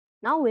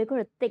Now we're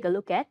going to take a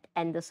look at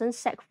Anderson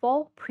Sec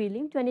 4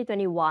 Prelim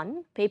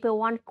 2021, Paper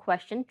 1,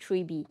 Question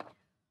 3B.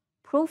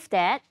 Proof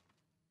that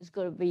it's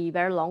going to be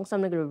very long, so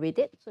I'm not going to read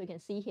it. So you can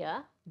see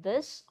here,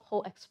 this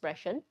whole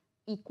expression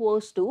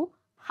equals to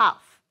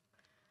half.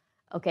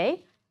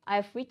 Okay,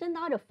 I've written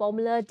down the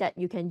formula that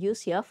you can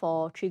use here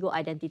for trigo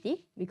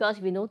identity, because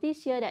we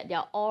notice here that they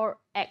are all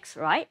x,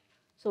 right?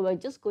 So we're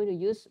just going to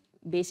use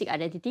basic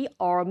identity,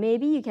 or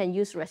maybe you can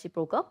use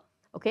reciprocal.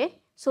 Okay,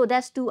 so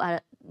those two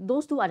are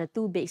the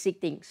two basic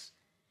things.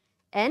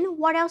 And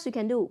what else you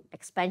can do?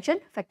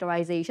 Expansion,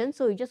 factorization.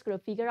 So you're just going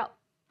to figure out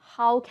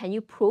how can you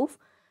prove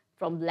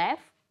from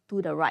left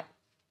to the right.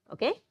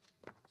 Okay,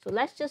 so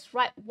let's just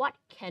write what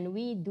can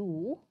we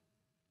do.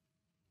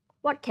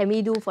 What can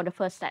we do for the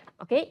first step?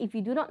 Okay, if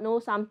you do not know,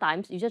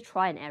 sometimes you just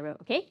try and error.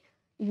 Okay,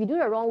 if you do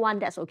the wrong one,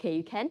 that's okay.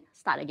 You can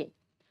start again.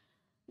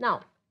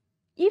 Now,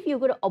 if you're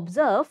going to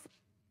observe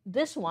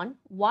this one,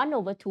 1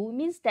 over 2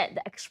 means that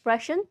the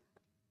expression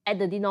at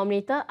the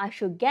denominator, I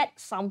should get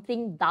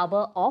something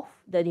double of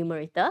the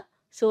numerator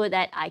so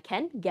that I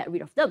can get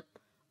rid of them.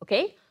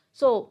 Okay,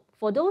 so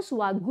for those who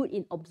are good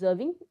in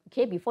observing,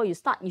 okay, before you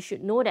start, you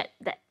should know that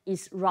that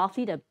is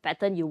roughly the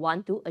pattern you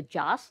want to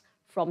adjust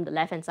from the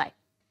left hand side.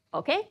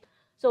 Okay,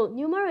 so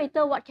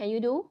numerator, what can you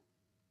do?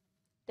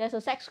 There's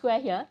a sec square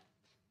here.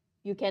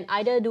 You can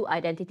either do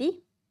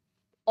identity,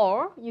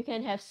 or you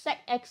can have sec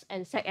x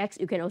and sec x.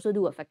 You can also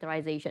do a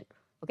factorization.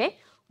 Okay,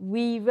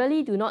 we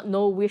really do not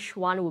know which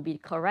one will be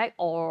correct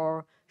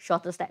or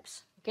shorter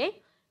steps.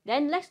 Okay,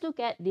 then let's look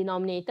at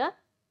denominator.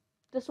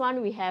 This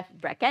one we have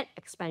bracket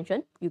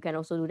expansion. You can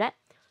also do that.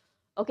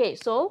 Okay,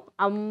 so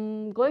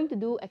I'm going to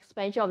do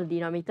expansion of the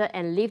denominator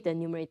and leave the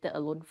numerator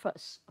alone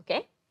first.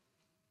 Okay.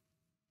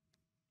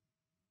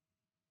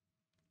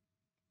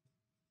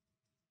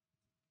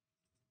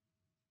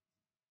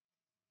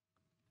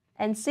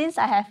 And since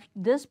I have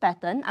this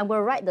pattern, I'm going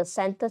to write the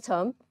center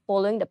term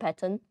following the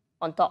pattern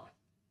on top.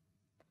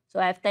 So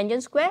I have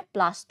tangent square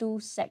plus 2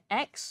 sec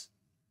x,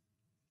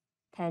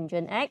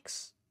 tangent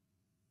x,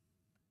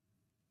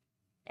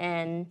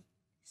 and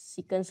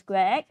secant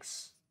square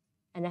x,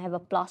 and I have a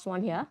plus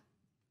 1 here.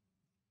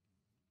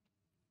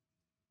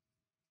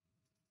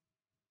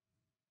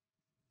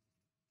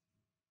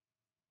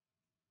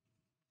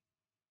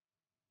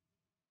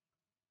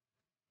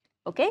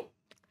 Okay,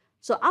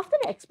 so after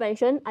the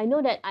expansion, I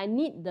know that I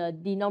need the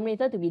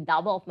denominator to be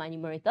double of my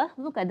numerator.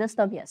 Look at this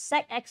term here,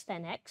 sec x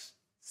tan x,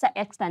 sec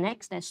x tan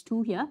x, that's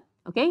 2 here.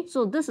 Okay,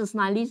 so this is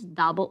nicely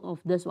double of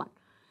this one.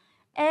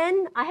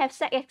 And I have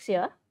sec x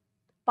here,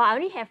 but I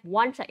only have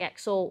one sec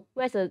x. So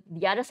where's the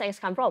other sec x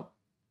come from?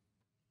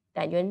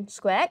 Tangent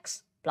square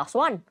x plus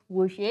 1,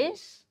 which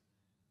is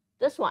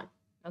this one.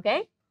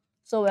 Okay,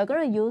 so we're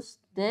going to use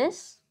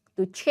this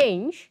to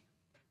change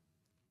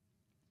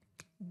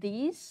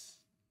these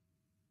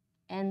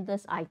and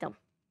this item.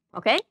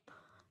 Okay,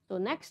 so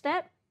next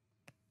step,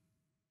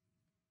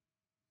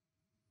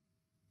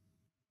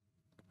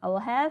 I will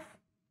have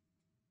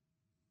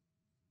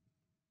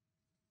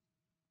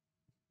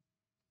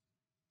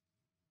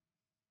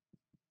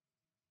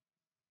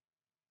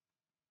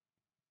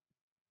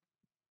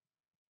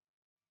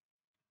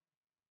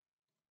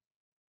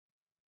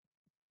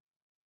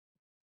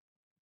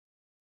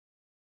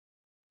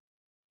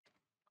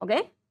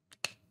okay,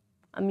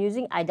 I'm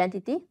using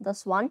identity.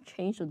 This one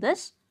change to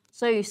this.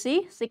 So you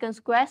see, secant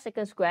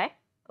square,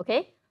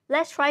 okay?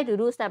 Let's try to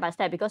do step by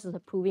step because it's a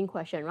proving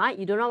question, right?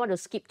 You do not want to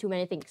skip too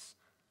many things.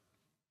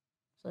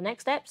 So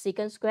next step,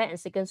 secant square and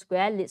secant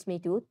square leads me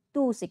to 2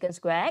 secant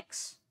square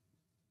x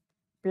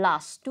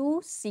plus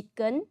 2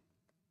 secant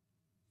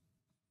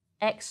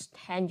x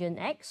tangent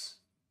x.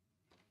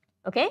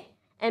 Okay?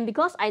 And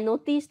because I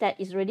noticed that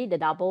it's already the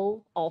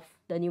double of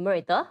the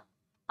numerator,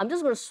 I'm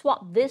just going to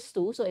swap this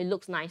two so it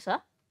looks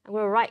nicer. I'm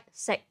going to write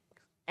sec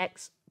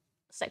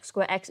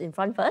square x in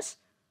front first,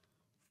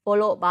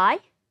 followed by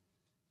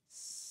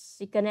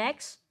secant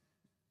x,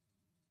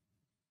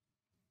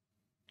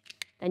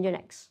 tangent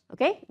x.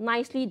 Okay,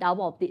 nicely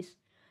double of this.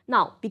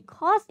 Now,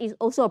 because it's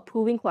also a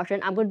proving question,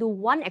 I'm going to do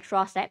one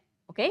extra step,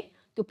 okay,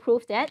 to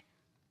prove that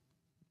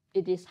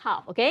it is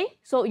half. Okay,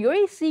 so you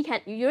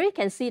already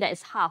can see that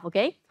it's half.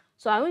 Okay,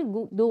 so I'm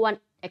going to do one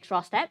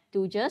extra step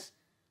to just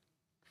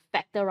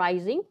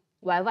factorizing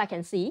whatever I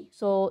can see.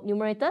 So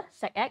numerator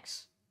sec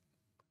x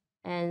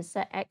and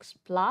sec x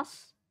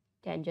plus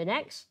tangent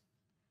x.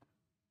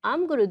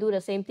 I'm going to do the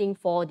same thing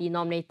for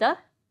denominator.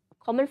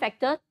 Common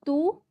factor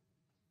 2,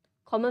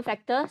 common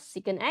factor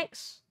secant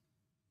x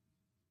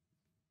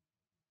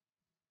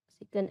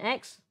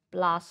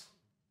plus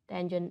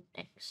tangent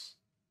x.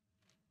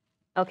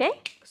 Okay,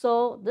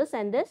 so this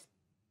and this,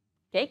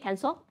 okay,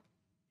 cancel.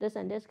 This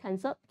and this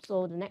cancel.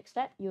 So the next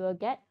step, you will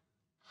get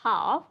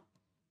half,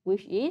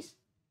 which is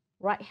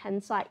right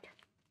hand side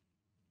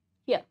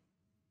here.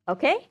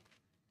 Okay,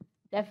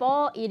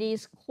 therefore it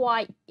is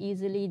quite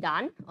easily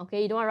done.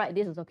 Okay, you don't want to write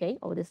this is okay.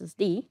 Oh, this is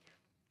D.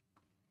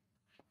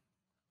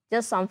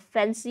 Just some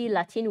fancy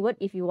Latin word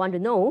if you want to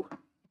know.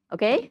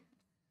 Okay,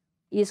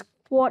 is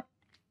quod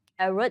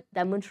erat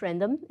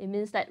demonstrandum. It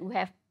means that we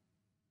have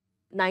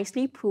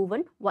nicely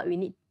proven what we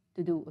need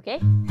to do,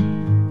 okay?